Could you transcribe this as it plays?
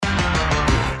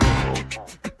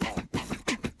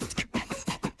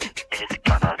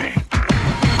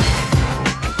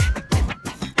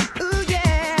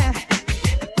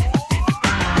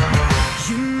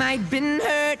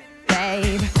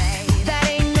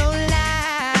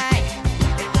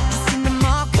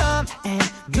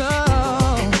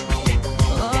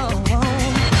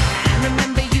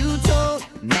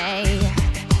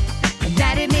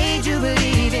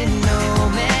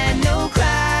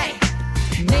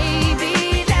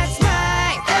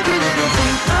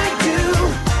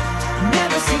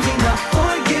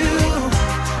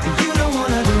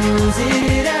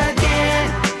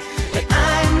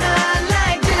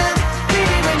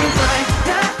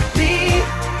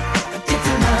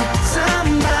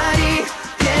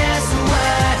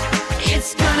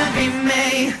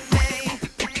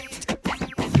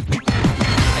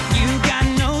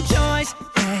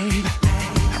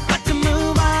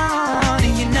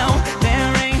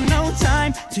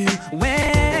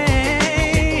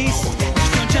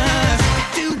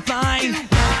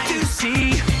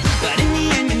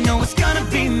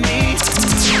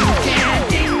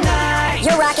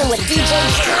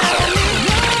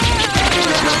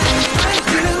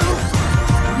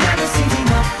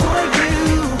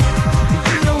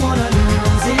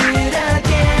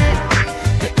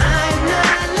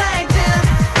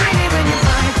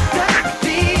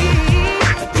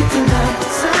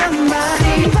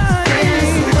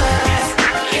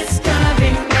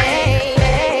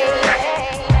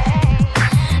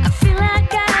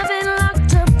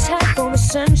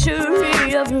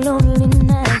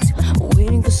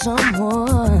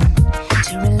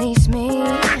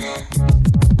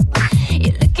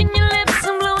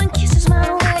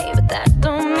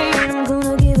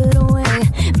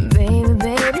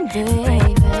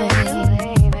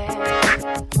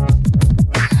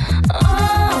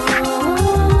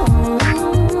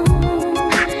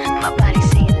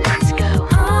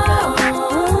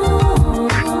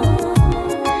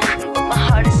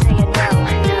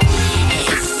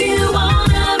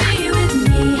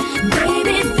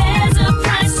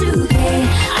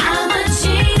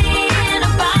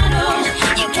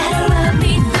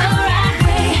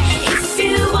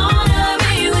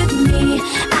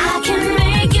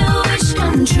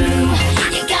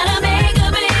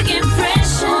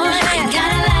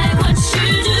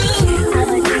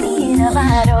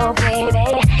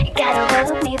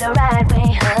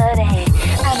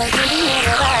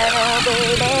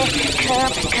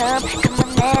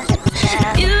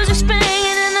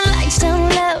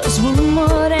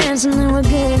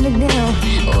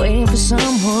for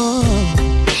someone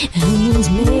who needs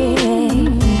me.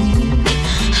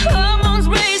 Hormones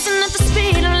racing at the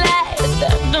speed of light.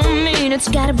 That don't mean it's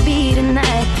gotta be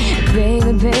tonight.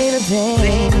 Baby, baby,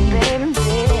 baby, baby,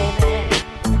 baby.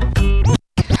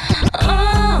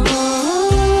 Oh,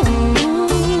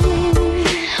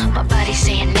 my body's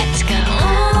saying let's go.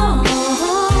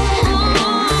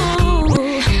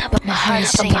 But my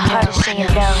heart's saying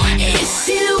no. If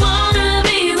you wanna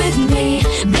be with me,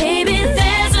 baby,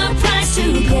 there's a price to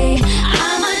pay.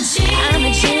 I'm a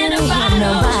genie in a bottle.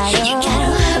 You gotta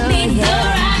love me the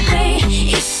right way.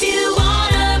 If you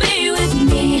wanna be with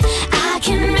me, I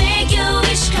can make your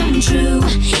wish come true.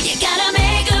 You gotta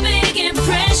make a big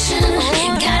impression. You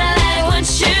gotta like what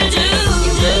you do.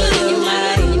 You're my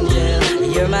angel,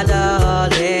 you're my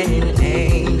darling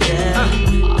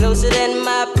angel. Closer than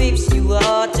my peeps, you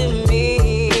are to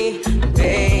me,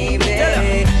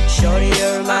 baby. Shorty,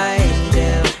 you're my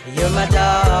angel, you're my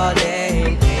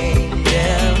darling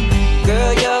angel.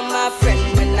 Girl, you're my friend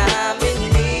when I'm in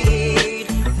need,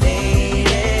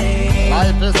 lady.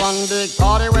 Life is one big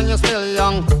party when you're still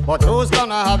young, but who's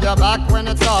gonna have your back when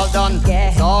it's all done?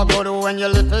 Yeah. It's all good when you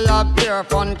live for your pure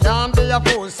fun. Can't be a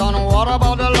fool, son, what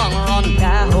about the long run?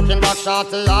 Yeah. Looking back,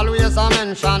 shorty, always a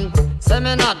mention. Say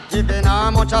me not giving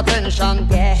her much attention.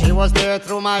 Yeah. She was there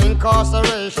through my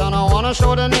incarceration. I wanna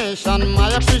show the nation my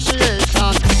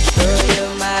appreciation. Girl,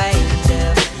 you're my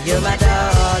angel, you're my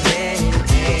darling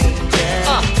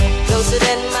angel. Closer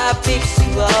than my peeps,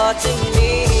 you are to me,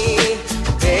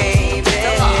 baby.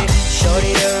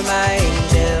 Shorty, you're my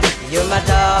angel, you're my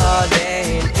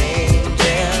darling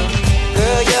angel.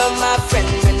 Girl, you're my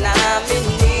friend when I'm in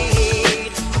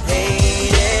need,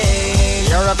 lady.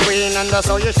 You're a queen and that's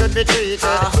how you should be treated.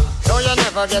 So you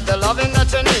never get the loving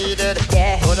that you needed.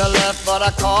 Yeah. To the left but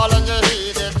I call and you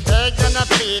heeded. Begged and I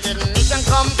pleaded, mission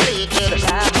completed.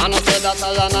 And I said that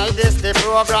I this the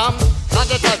program. Not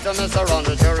the type to mess around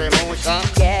with your emotion.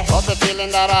 Yeah. But the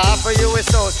feeling that I have for you is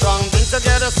so strong. Been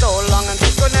together so long and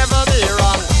this could never be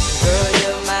wrong. Girl,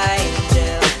 you're my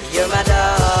angel, you're my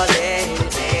darling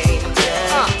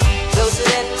angel. Closer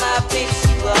than my peeps,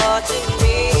 you are to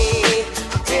me,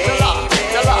 baby.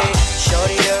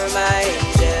 Shorty, you're my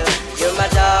angel, you're my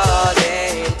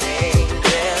darling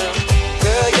angel.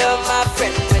 Girl, you're my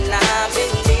friend when I'm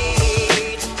in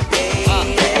need,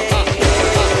 baby.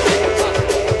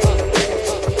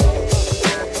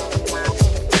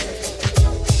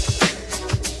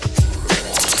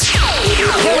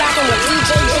 You're rocking with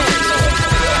DJ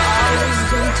Always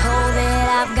been told that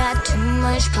I've got too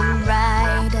much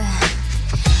pride,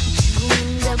 too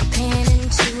independent.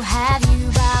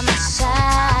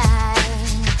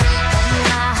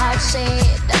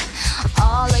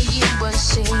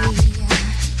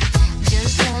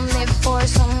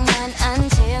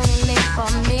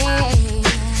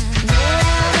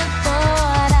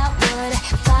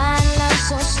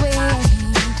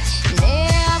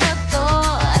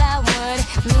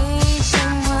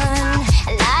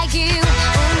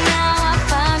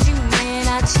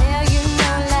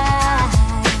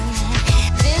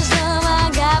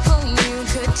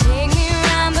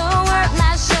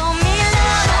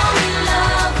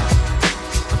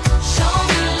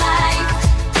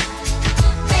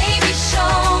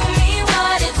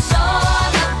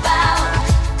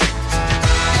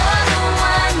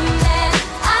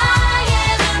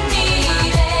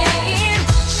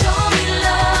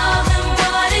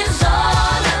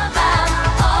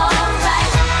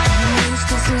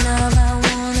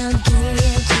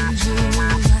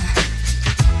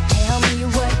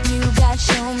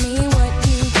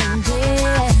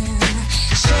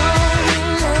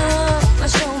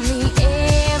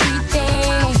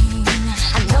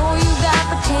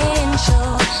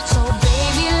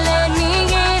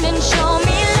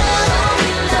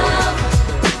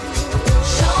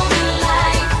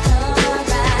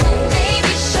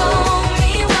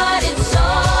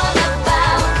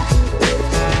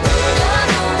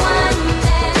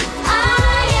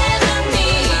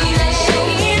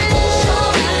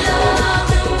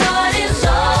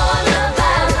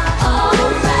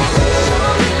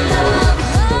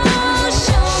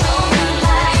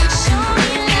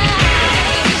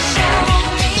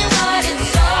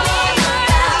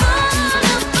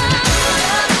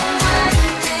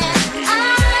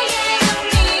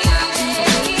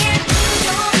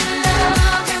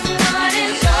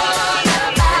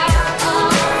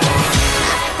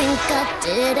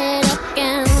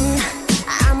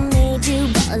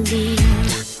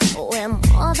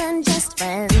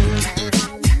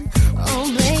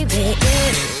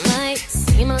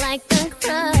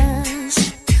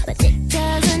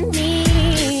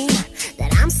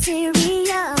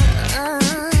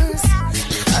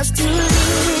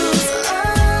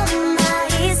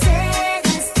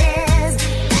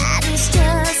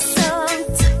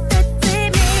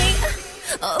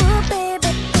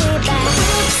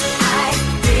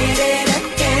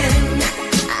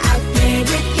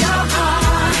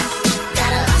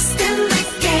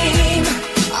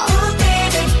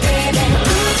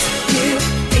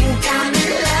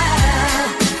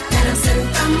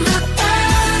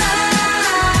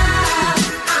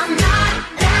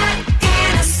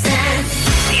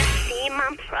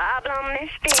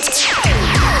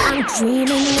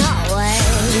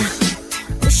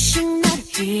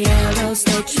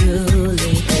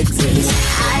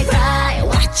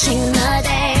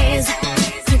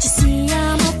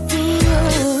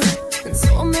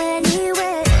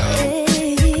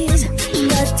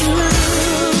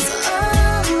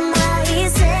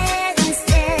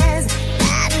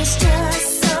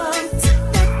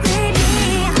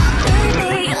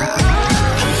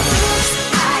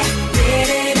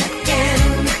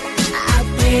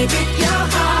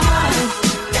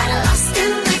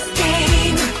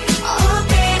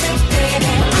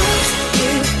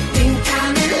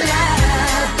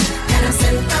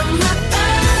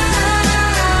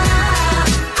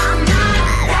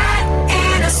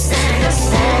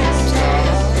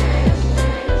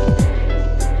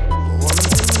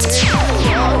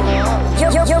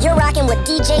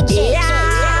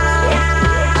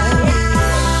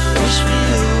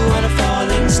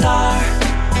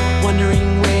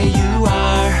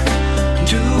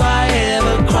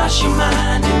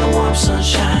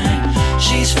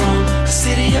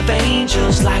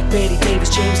 angels like Betty Davis,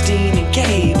 James Dean, and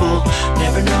Cable.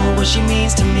 Never know what she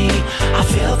means to me. I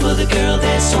fell for the girl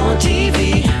that's on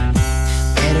TV.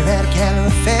 Met her at a Cali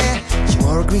affair. She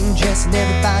wore a green dress and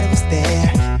everybody was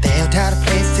there. They held out a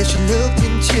place till she looked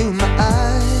into my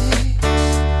eyes.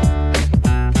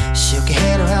 Shook her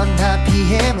hand around 9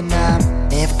 p.m. and I'm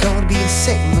never gonna be the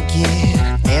same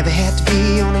again. Never had to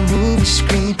be on a movie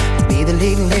screen to be the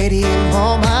leading lady in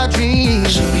all my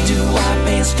dreams. Scooby-Doo, white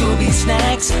man, Scooby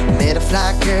snacks. Met a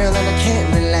fly girl and I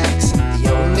can't relax. The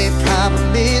only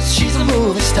problem is she's a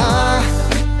movie star.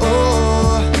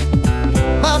 Oh,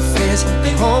 my friends,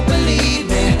 they won't believe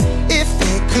me if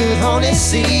they could only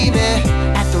see me.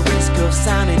 At the risk of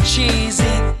sounding cheesy,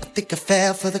 I think I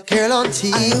fell for the girl on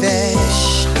TV. I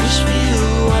wish for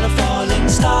you on a falling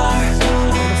star.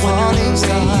 Wondering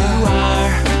where you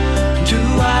are. Do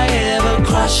I ever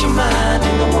cross your mind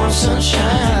in the warm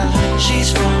sunshine?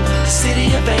 She's from the city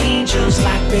of angels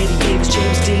like Betty Davis,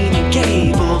 James Dean, and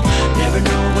Cable. Never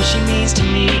know what she means to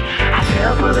me. I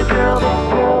fell for the girl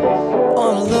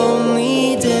on a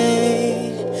lonely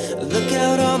day. Look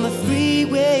out on the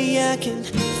freeway, I can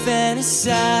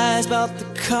fantasize about the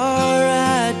car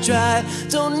I drive.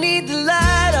 Don't need the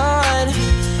light on,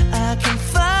 I can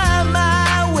find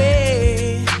my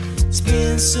way. It's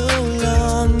been so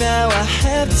long now, I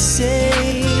have to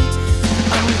say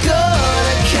I'm going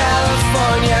to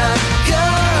California,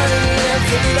 gonna live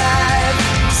the life,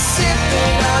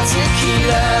 sipping on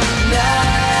tequila,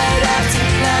 night after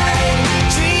night,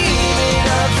 dreaming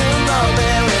of the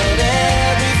moment when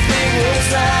everything was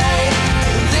right.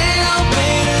 A little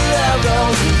bit of love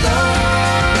goes a long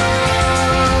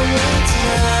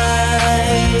time.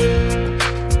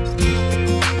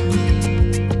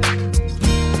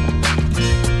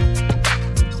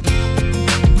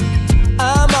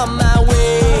 I'm on my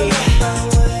way,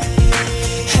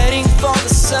 heading for the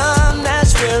sun,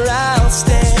 that's where I'll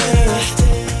stay.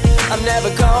 I'm never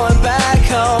going back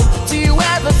home. Do you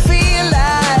ever feel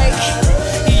like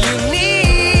you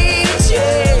need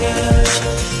change?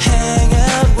 Hang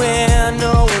out where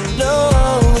no one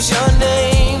knows your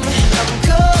name. I'm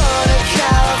going to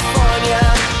California,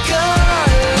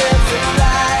 gonna live the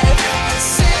life,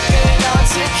 sipping on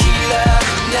tequila,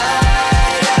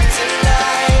 night after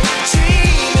night,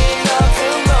 dreaming of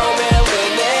the moment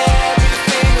when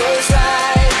everything was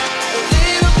right. A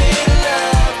little bit of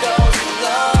love goes a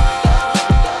long.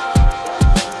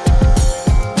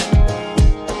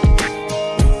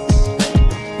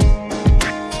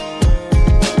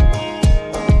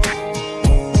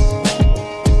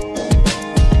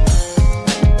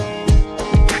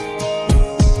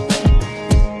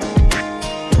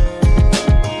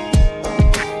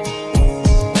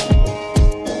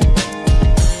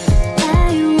 I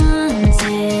wanted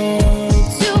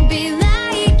to be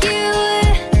like you.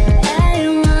 I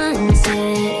wanted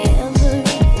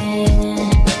everything.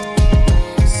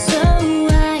 So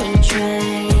I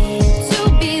tried to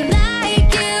be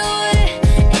like you,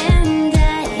 and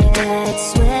I got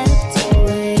swept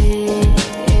away.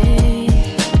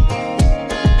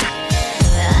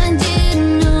 I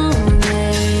didn't know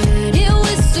that it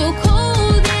was so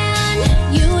cold and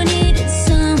you needed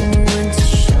someone to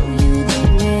show you the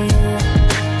way.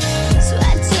 So I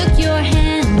took your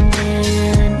hand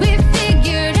and we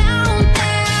figured out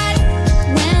that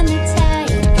when the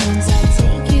tide comes, I'll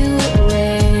take you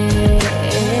away.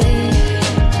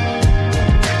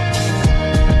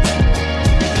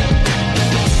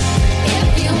 If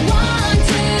you want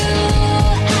to,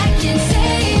 I can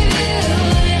save you.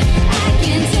 I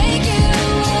can take you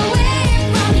away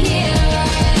from here.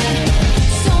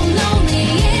 So lonely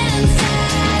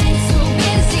inside, so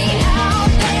busy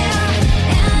out there,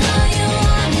 and all you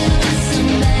wanted was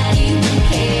somebody who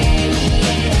cares.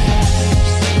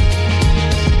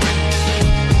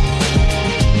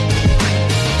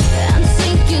 I'm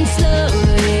sinking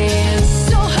slowly,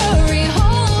 so hurry,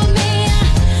 hold me.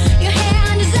 Your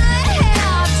hand is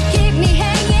out to keep me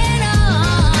hanging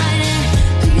on.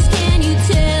 Please, can you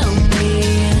tell me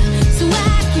so I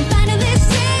can finally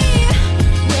see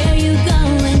where you go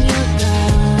when you're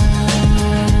gone?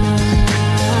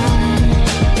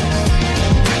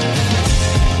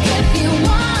 If you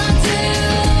want to,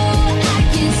 I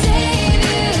can save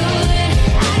you.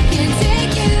 I can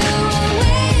take you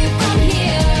away from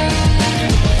here.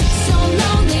 So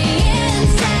lonely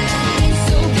inside,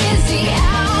 so busy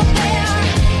out there,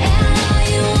 and all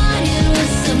you wanted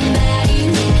was somebody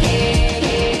who cared.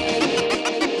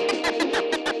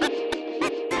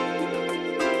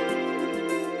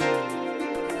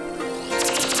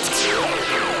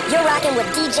 You're rocking with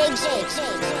DJ J.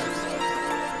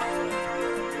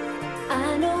 I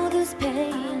know this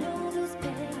pain.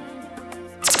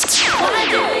 Why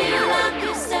do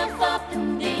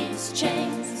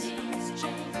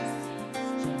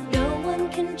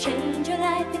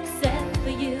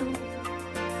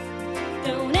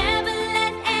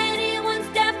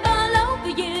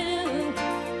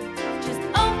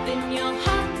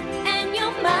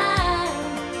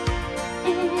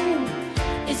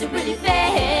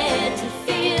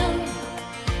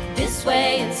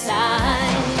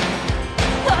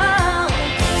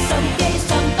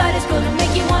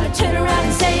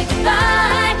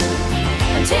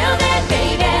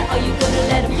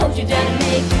you down and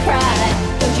make you cry.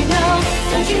 Don't you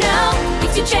know,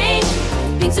 things will change,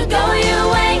 things will go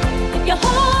your way if you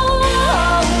hold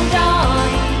on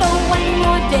for one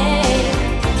more day.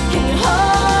 Can you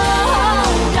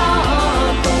hold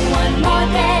on for one more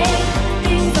day?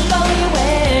 Things will go your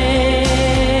way.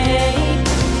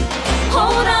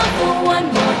 Hold on for one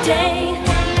more day.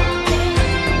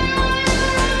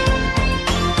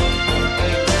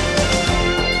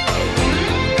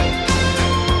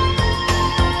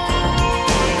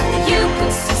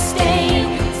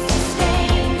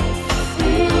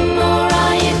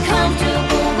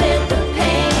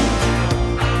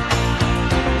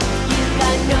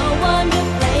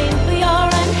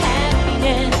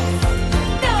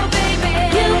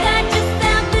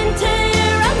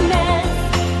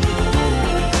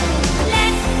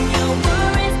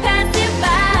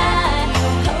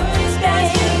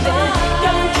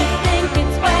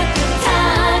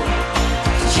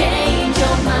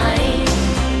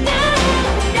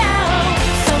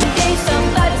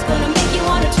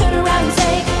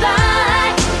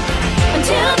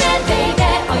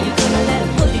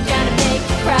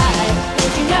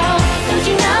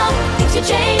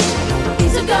 Change,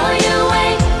 things will go your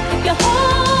way if you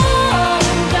hold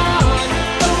on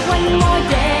for one more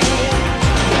day.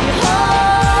 If you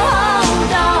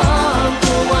hold on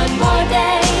for one more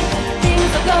day,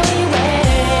 things will go your way.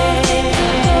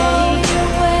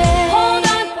 Hold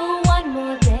on for one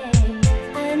more day.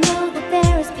 I know that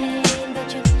there is pain, but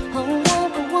you hold on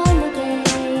for one more day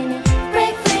and you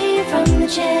break free from the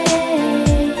chains.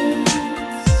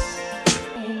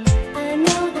 I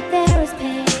know that there is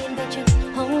pain.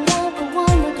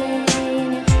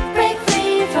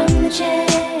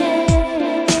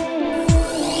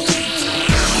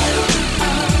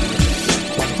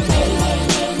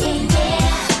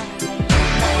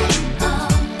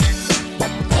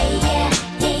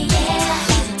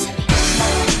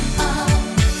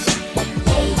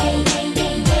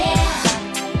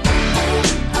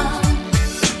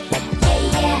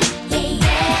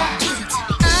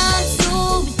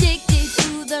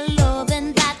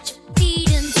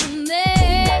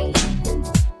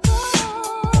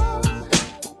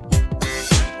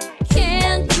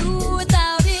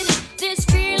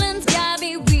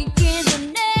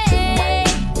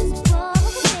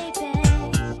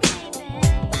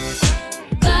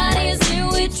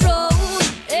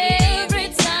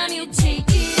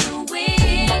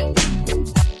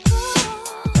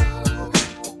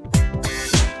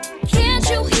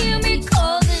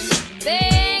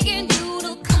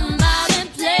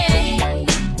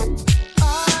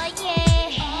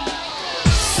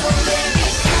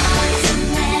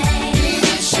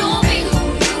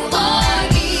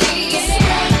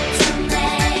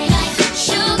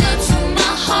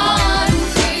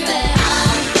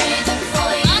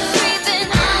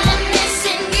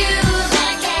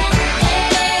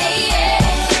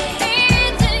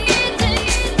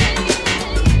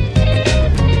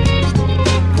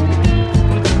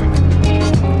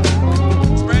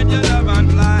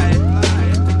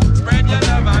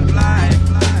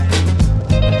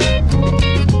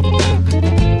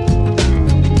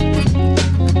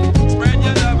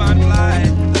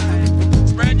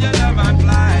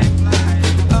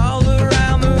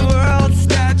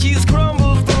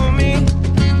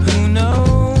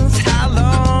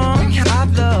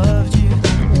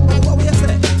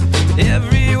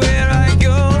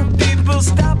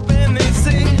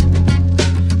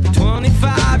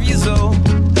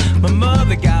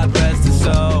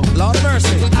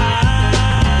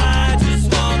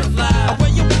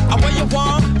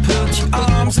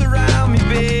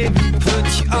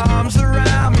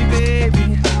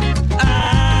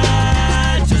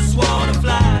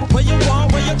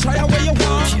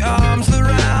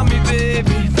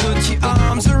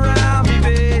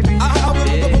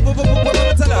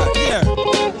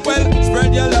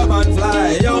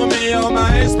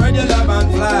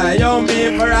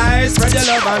 Spread your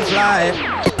love and fly.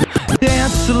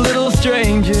 Dance a little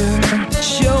stranger,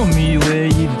 show me where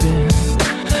you've been.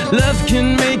 Love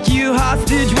can make you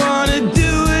hostage, wanna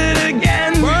do it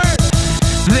again.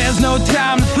 There's no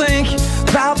time to think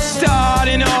about the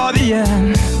starting or the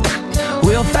end.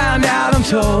 We'll find out, I'm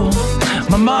told.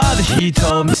 My mother, she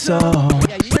told me so.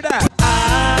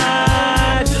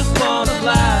 I just wanna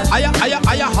fly.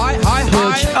 High.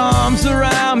 Put your arms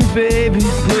around me, baby.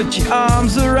 Put your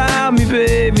arms around me,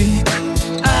 baby.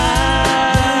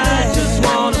 I just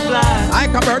wanna fly.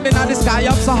 Like a bird in the sky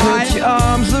up so high. Put your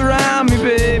arms around me,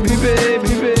 baby, baby,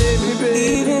 baby, baby.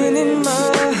 Even in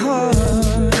my heart,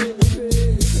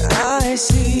 I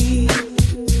see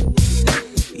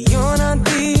you're not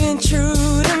being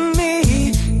true to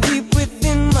me. Deep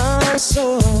within my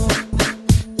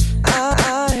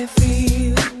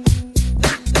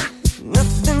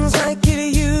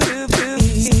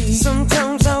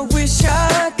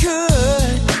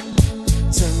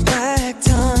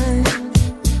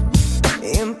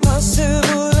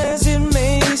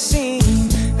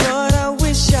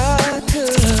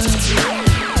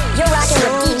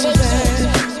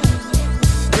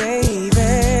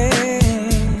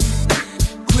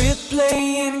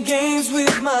playing games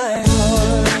with my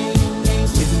heart.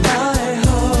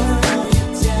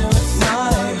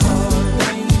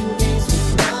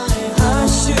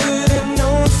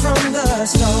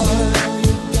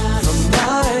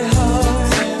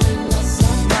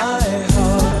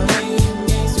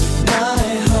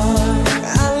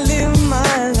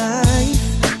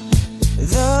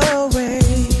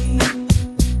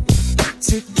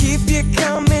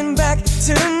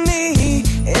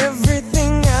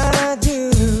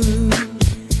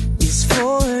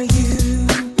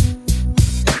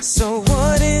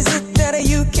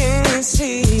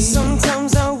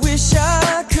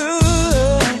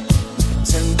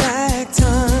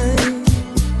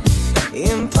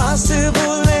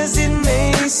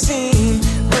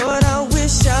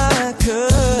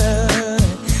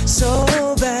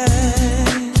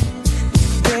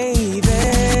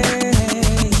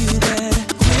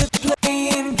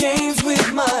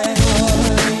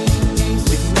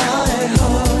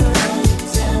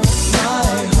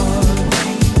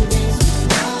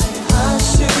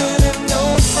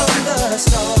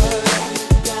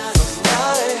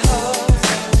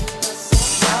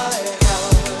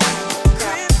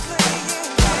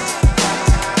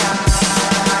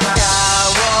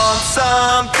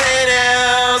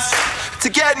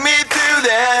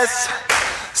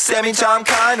 Semi-charm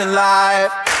kind of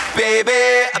life. Baby,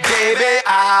 baby,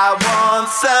 I want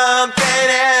something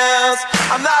else.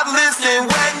 I'm not listening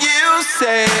when you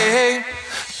say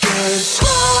goodbye.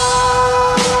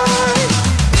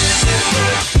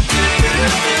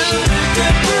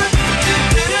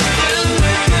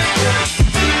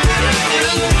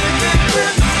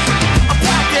 I'm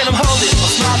back and I'm holding, I'm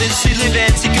smiling, she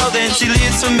living, she golden, she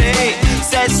lives for me.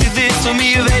 Says she lives for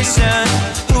me, ovation.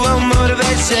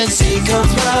 Motivation, she comes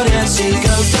round and she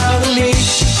goes down on me.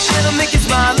 And I'll make you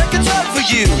smile like a drug for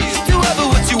you. Do ever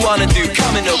what you wanna do,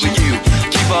 coming over you.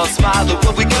 Keep on smiling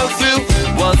what we go through.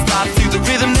 One stop to the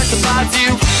rhythm that divides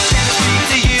you. And I speak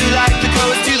to you like the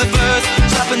chorus to the verse.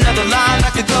 Drop another line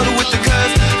like a go with the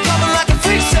curse. Coming like a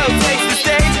freak show, takes the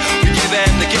stage. We give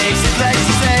them the game, she plays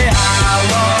to say I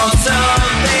want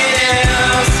something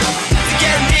else to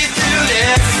get me through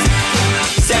this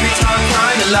semi-time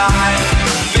kind of life.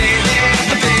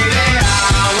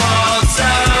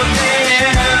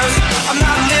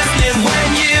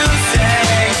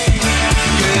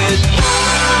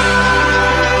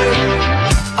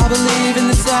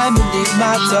 Beneath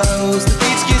my toes, the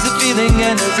beach gives a feeling,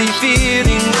 energy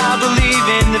feeling. I believe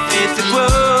in the faith that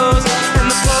grows, and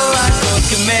the fluoride soap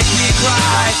can make me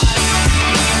cry.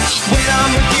 When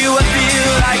I'm with you, I feel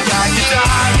like I could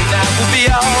die, and that will be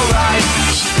alright,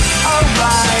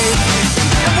 alright.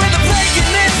 And when the breaking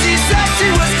in, she said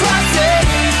she was classic.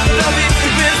 Love it, the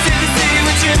risk in the sea,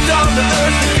 we trimmed on the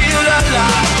earth to feel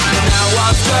alive. And now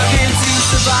I'm struggling to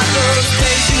survive those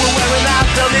days you were wearing out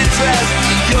velvet dress.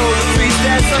 You're the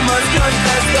priestess, I must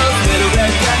confess. Those little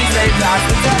red panties, they pass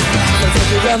the test. So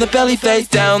take her around the belly, face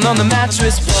down on the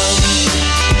mattress. And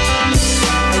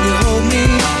you hold me,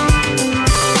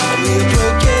 and we're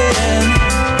broken.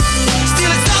 Still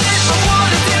it's not that I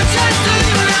wanna do, just to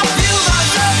leave and I feel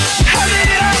myself headed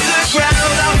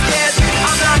underground. I'm scared,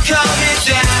 I'm not coming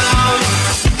down.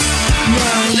 No,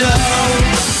 no.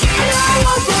 And I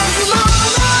won't go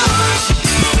tomorrow.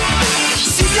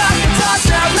 She's got the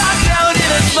toss out, locked down in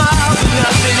a smile, but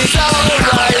nothing is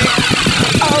alright,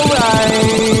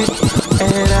 alright.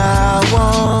 And I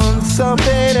want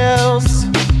something else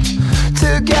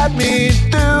to get me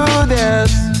through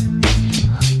this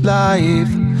life.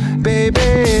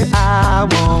 Baby, I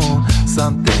want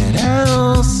something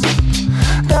else.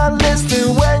 Not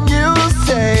listen when you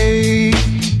say,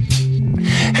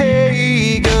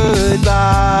 hey,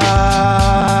 goodbye.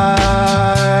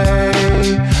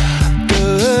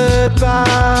 Goodbye.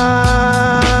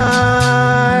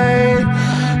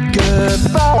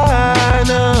 Goodbye.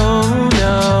 No,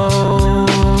 no.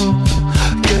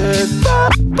 Goodbye.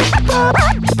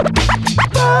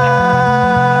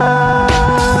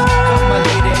 Come my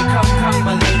lady, come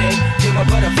my lady, you're my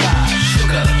butterfly,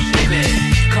 sugar, baby.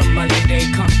 Come my lady,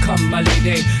 come my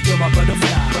lady, you're my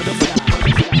butterfly, butterfly.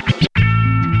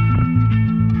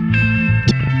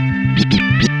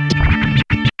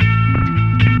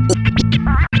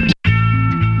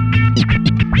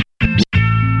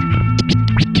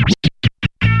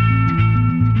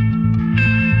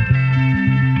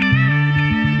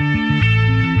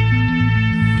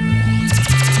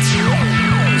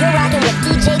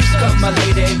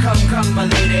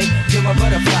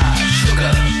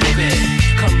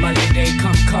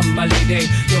 Come my my lady,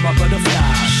 you're my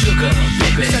butterfly, sugar,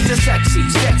 baby. Such a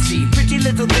sexy, pretty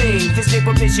little thing. This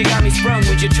paper bitch, you got me sprung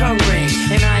with your tongue ring.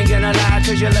 And I ain't gonna lie,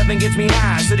 cause your loving gets me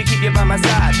high. So to keep you by my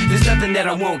side, there's nothing that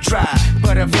I won't try.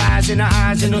 Butterflies in her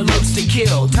eyes and her looks to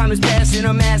kill. Time is passing,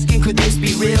 I'm asking, could this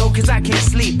be real? Cause I can't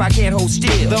sleep, I can't hold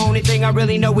still. The only thing I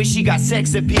really know is she got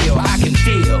sex appeal. I can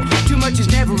feel, too much is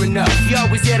never enough. You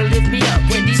always there to lift me up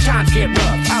when these times get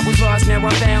rough. I was lost, now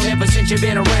I'm found, ever since you've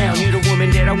been around. You're the woman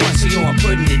that I want, so yo, I'm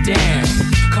putting it down.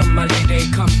 Come my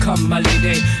lady, come my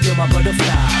lady, you're my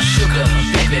butterfly, sugar,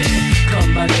 baby.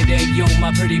 Come my lady, you're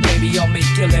my pretty baby, I'll make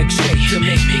your legs shake, you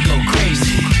make me go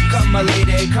crazy. Come my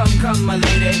lady, come my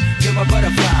lady, you're my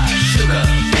butterfly, sugar,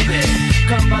 baby.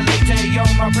 Come my lady,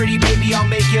 you're my pretty baby, I'll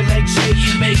make your legs shake,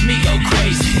 you make me go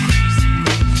crazy.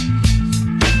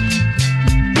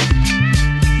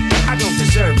 I don't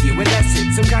deserve you, and that's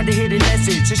it. Some kind of hidden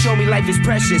message to show me life is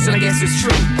precious, and I guess it's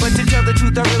true. But to tell the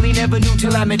truth, I really never knew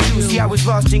till I met you. See, I was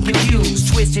lost and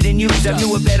confused, twisted and used. I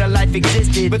knew a better life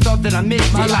existed, but thought that I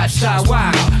missed my lifestyle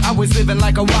wild. I was living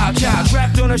like a wild child,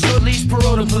 trapped on a short leash,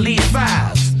 parole to police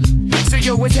files. So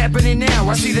yo, what's happening now?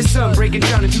 I see the sun breaking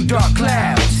down into dark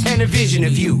clouds, and a vision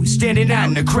of you standing out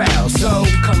in the crowd. So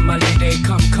come my lady,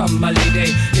 come my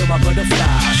lady, you're my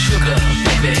butterfly, sugar,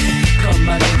 baby. Come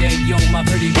my lady, you're my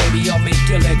pretty baby, I'll make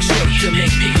your legs shake, you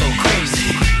make me go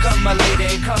crazy. Come my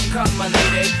lady, come my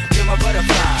lady, you're my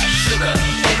butterfly, sugar,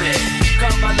 baby.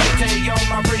 Come my lady, you're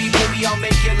my pretty baby, I'll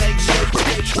make your legs shake.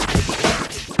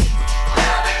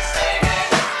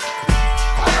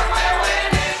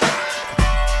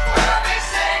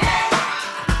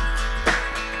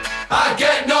 I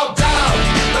get knocked down,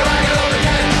 but I get up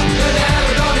again. You're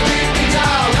never gonna keep me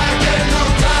down. I get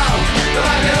knocked down, but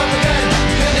I get up again.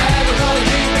 You're never gonna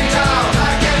keep me down.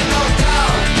 I get knocked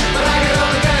down, but I get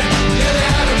up again. You're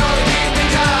never gonna keep me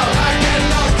down. I get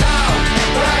knocked down,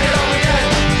 but I get up again.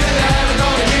 You're never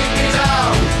gonna keep me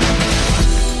down.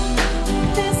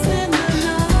 It's in the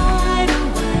night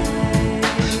away.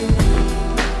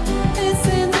 It's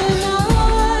in the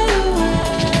night away.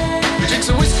 He drinks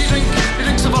a whiskey drink, he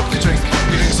drinks a vodka drink,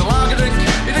 he drinks a lager drink,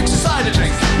 he drinks a cider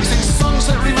drink. He sings the songs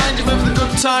that remind him of the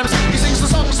good times. He sings the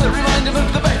songs that remind him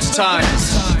of the best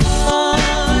times. Oh,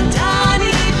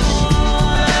 Danny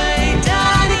boy,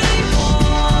 Danny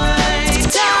boy,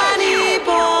 Danny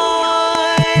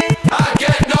boy. I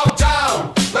get knocked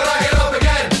down, but I get up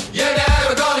again. You're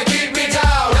never gonna keep me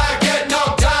down. I get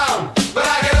knocked down, but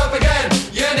I get up again.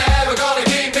 You're never gonna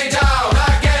keep me down.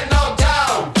 I get knocked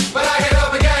down, but I get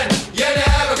up again. You're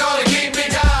never gonna keep me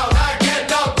down. I get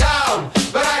knocked down,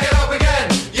 but I get up again.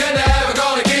 You're never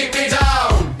gonna keep me down.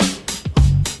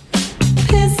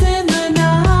 It's in the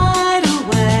night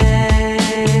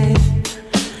away.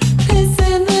 It's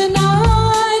in the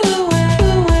night away.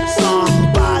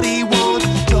 Somebody once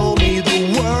told me the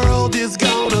world is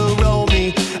gonna roll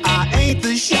me. I ain't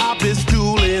the sharpest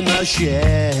tool in the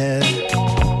shed.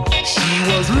 She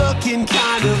was looking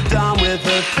kind of dumb with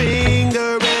her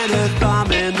finger and her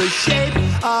thumb in the shape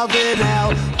of an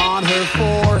L on her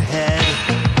forehead.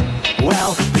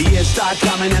 Well, the years start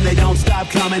coming and they don't stop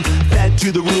coming. Fed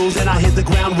to the rules and I hit the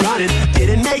ground running.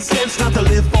 Didn't make sense not to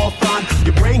live for fun.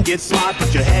 Your brain gets smart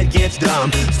but your head gets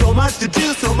dumb. So much to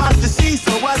do, so much to see.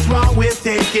 So what's wrong with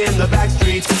taking the back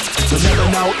streets? You'll never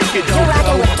know if you don't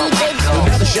go. You'll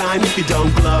never shine if you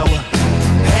don't glow.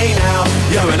 Hey now,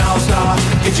 you're an all-star.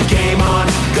 Get your game on,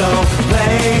 go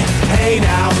play. Hey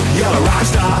now, you're a rock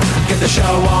star. Get the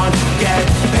show on, get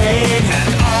paid.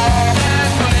 And all that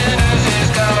glitters is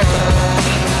gold.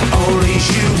 Only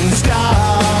shooting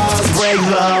stars break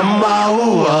the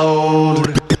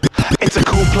mold. It's a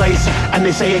cool place, and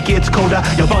they say it gets colder.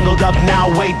 You're bundled up now,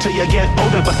 wait till you get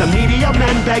older. But the media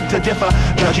men beg to differ,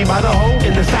 judging by the hole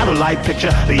in the satellite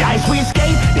picture. The ice we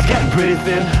skate is getting pretty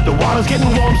thin. The water's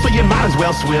getting warm, so you might as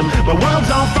well swim. The world's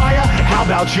on fire, how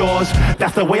about yours?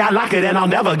 That's the way I like it, and I'll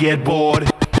never get bored.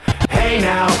 Hey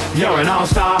now, you're an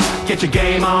all-star. Get your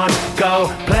game on, go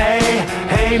play.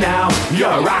 Hey now,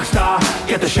 you're a rock star.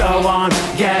 Get the show on,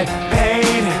 get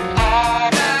paid. All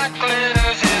that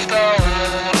glitters is gold.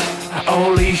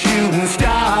 Only shooting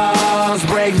stars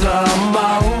break the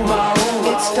mold.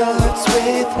 It starts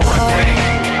with one thing.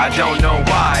 I don't know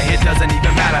why. It doesn't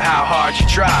even matter how hard you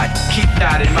try. Keep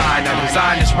that in mind. I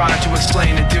designed this rhyme to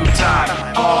explain in due time.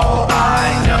 All I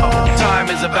know,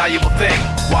 time is a valuable thing.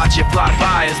 Watch it fly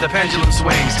by as the pendulum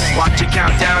swings. Watch it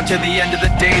count down to the end of the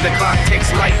day. The clock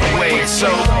takes life away. It's so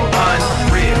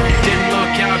unreal. Didn't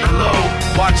look out below.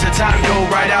 Watch the time go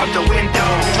right out the window.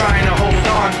 Trying to hold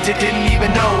on to didn't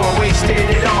even know I wasted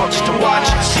it all just to watch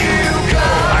you go.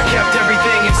 I kept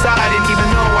everything inside, and even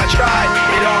though I tried,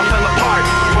 it all fell apart.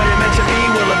 What it meant to be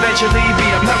will eventually be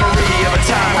a memory.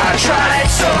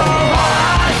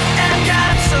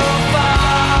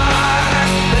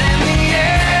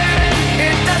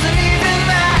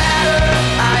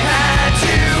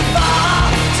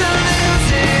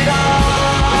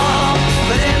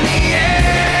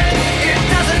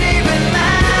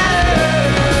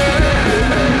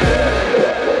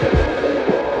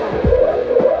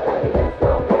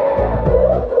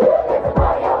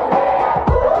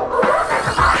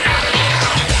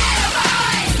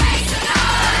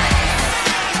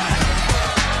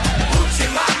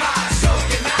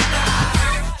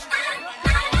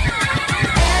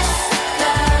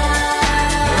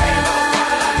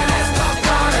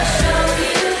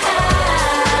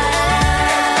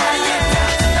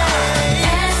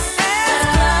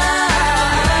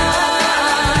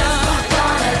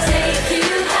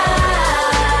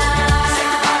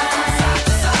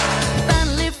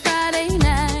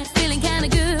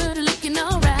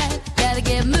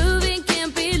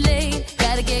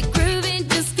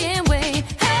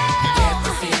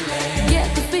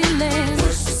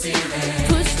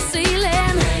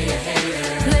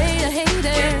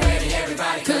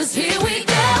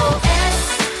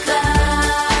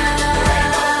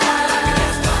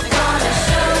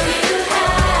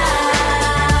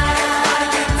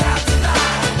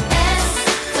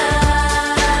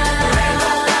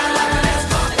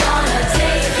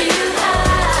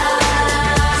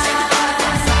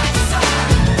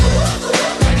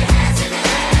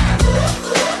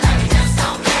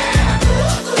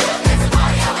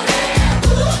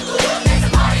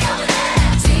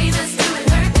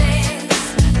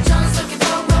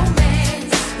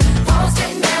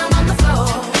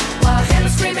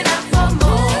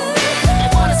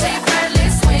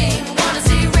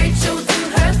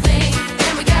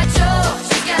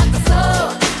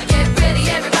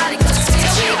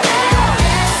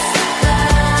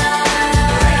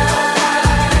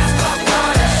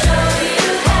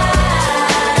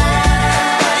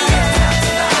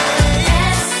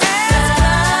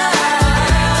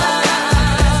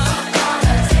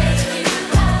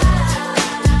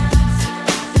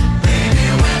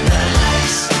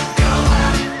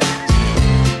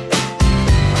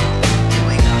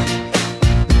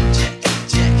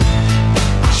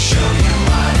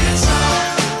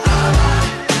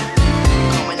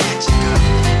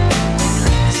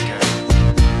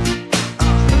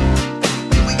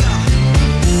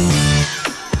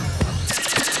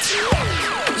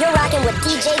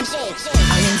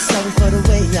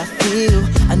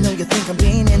 know you think I'm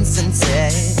being insincere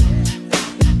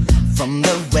from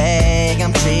the way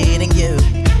I'm treating you.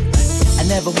 I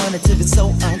never wanted to be so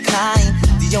unkind.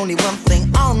 The only one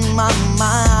thing on my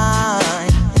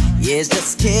mind is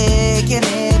just kicking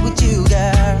it with you,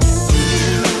 girl.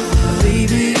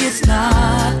 Baby, it's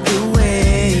not the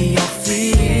way I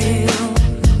feel.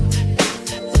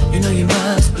 You know you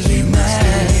must believe me.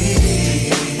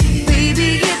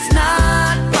 Baby, it's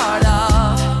not part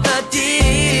of the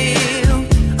deal.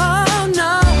 Oh,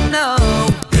 no, no.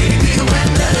 Baby, when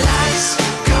the lights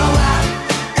go out,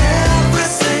 every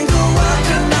single word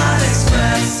cannot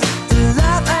express the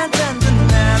love and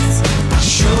tenderness. I'll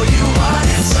show you what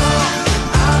it's all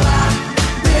about.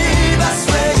 Babe, I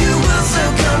swear you will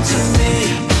still come to me.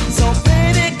 So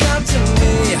baby, come to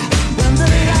me. When the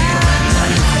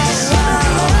lights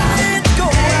go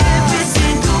out, every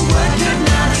single word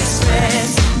cannot express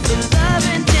the love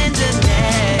and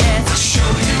tenderness. I'll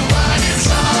show you what it's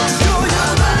all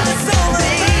about.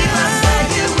 Babe, I swear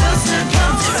you will still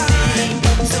come to me.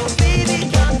 So baby,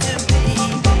 come to me.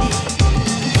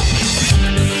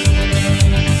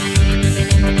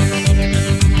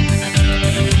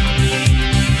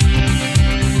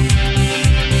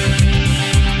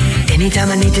 Anytime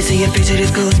I need to see your face, I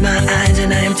just close my eyes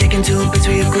and I am taken to a place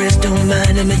where your crystal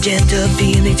mind and magenta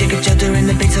feeling take a shelter in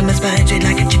the base of my spine, straight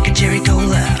like a chicken cherry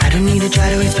cola. I don't need to try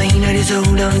to explain, I just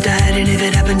hold on tight, and if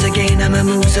it happens again, I'ma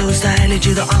move so slightly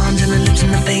to the arms and the lips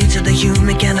and the face of the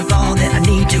human kind of all that I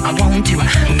need to, I want to.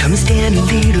 Come stand a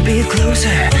little bit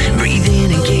closer, breathe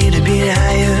in and get a bit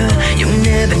higher. You'll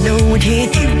never know what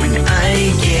hit you when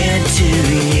I get to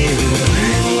you.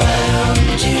 Ooh, I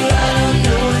want you, I don't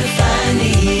know if I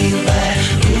need you.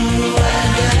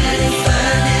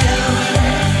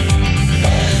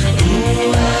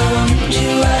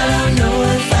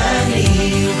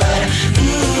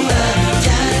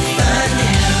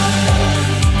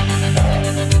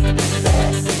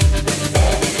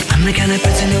 I'm the kind of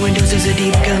person who endorses a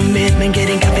deep commitment.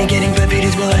 Getting coffee, getting perfect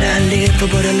is what I live for.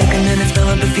 But I look and then I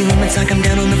smell a perfume. It's like I'm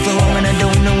down on the floor and I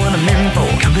don't know what I'm in for.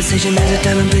 Conversation has a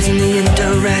time and place in the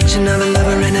interaction of a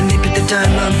lover and a mate at the time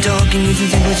I'm talking.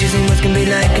 Using symbols, using what can be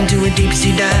like into a deep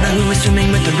sea diver who is swimming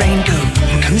with the raincoat.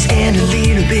 Come stand a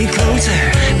little bit closer,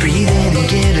 breathe in and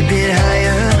get a bit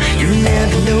higher. You'll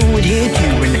never know what hit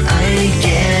you when I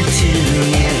get to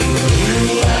you.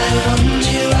 Ooh, I want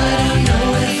you, I don't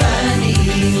know if I need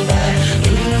you.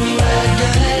 Ooh, I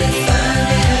gotta find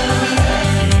out.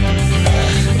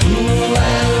 Ooh,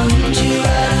 I want you,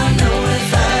 I don't know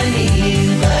if I need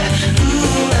you.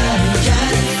 Ooh, I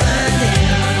gotta find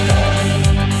out.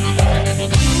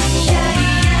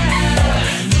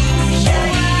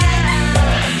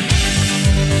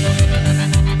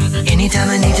 Anytime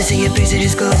I need to see your face, I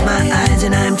just close my eyes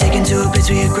and I'm taken to a place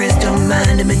where your crystal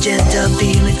mind and magenta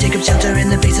feelings take up shelter in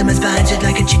the base of my spine, just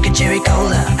like a chicken cherry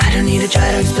cola. I don't need to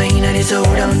try to explain, I just hold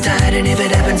on tight, and if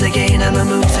it happens again, I'ma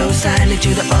move so silently to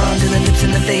the arms and the lips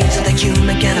and the face of the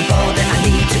human kind of all that I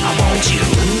need to, I want you.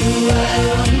 Ooh, I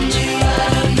want you, I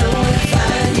don't know if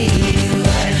I need you.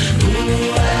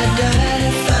 Ooh, I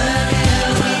gotta find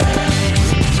out.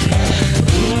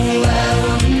 Ooh, I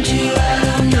want you, I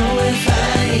don't know if I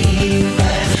need you.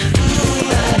 Ooh,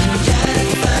 I gotta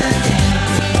find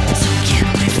out. So can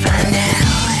we find out?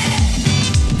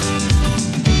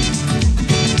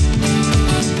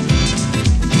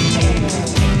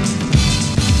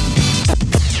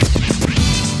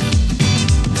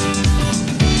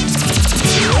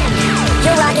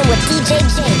 You're rocking with DJ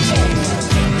J.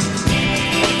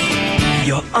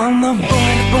 You're on the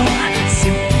border,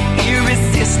 simply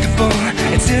irresistible,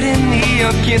 and certainly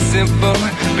you're kissable.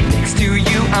 But next to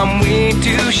you, I'm way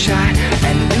too shy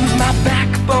and lose my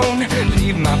backbone.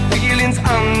 Leave my feelings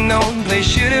unknown. Play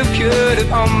should've,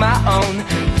 could've on my own.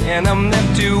 Then I'm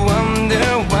left to wonder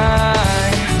why.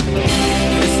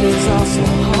 This is all so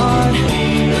hard.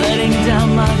 Letting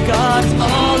down my guard. It's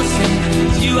all the same.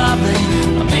 It's you I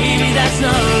blame. Or maybe that's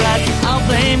not right. I'll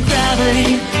blame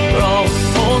gravity for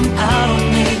always holding out on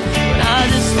me when I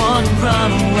just want to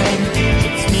run away.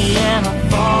 It's me and I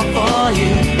fall for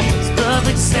you. It's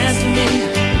perfect sense to me.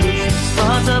 It's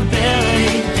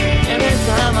responsibility. Every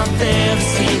time I fail to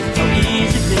see how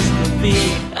easy this could be,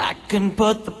 I can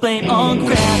put the blame on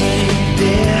gravity.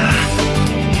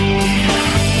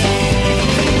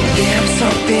 Damn,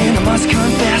 something I must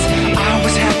confess. I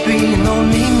was happy in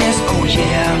loneliness. Oh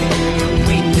yeah,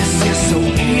 weakness is so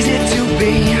easy to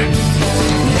be.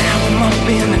 Now I'm up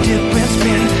in a different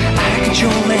spin. I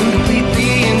control and completely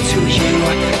into you.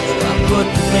 I put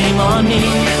the blame on me.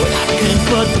 I can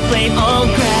put the blame on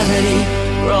gravity.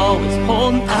 You're always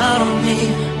holding out on me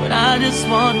when I just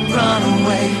want to run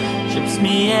away. trips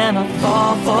me and I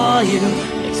fall for you.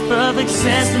 Makes perfect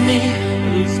sense to me,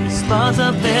 lose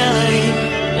responsibility.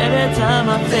 Every time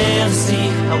I fail to see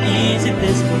how easy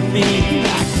this could be,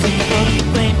 I can put the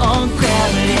blame on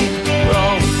gravity. You're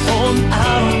always holding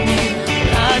out on me,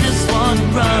 but I just wanna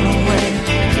run away.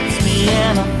 Trips me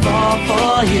and I fall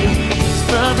for you. Makes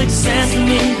perfect sense to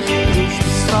me, lose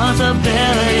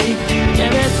responsibility.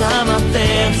 Every time I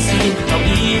fail to see how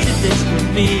easy this could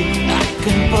be, I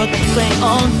can put the blame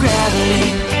on gravity.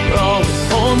 You're always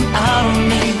holding out on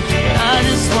me, but I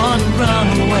just wanna run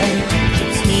away.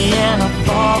 Trips me and I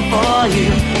fall for you.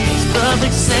 Makes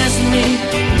perfect sense to me,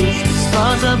 lose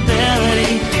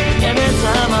responsibility. Every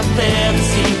time I fail to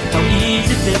see how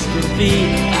easy this could be,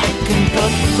 I can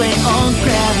put the blame on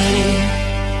gravity.